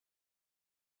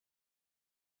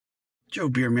Joe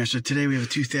Beermaster. Today we have a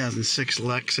 2006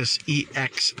 Lexus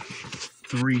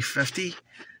ES350.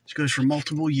 This goes for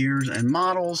multiple years and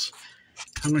models.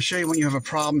 I'm going to show you when you have a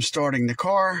problem starting the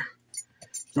car.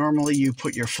 Normally you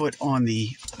put your foot on the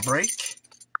brake.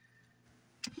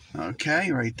 Okay,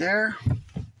 right there.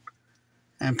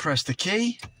 And press the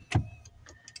key.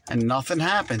 And nothing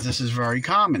happens. This is very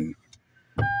common.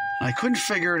 I couldn't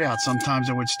figure it out. Sometimes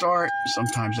it would start,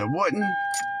 sometimes it wouldn't.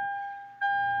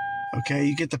 Okay,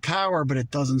 you get the power, but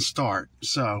it doesn't start.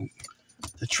 So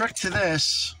the trick to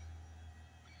this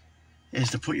is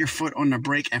to put your foot on the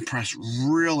brake and press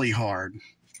really hard.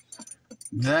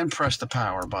 Then press the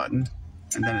power button,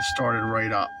 and then it started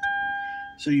right up.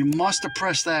 So you must have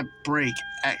pressed that brake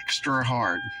extra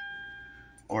hard,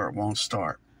 or it won't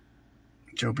start.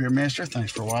 Joe Beermaster,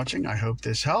 thanks for watching. I hope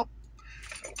this helped.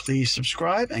 Please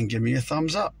subscribe and give me a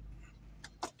thumbs up.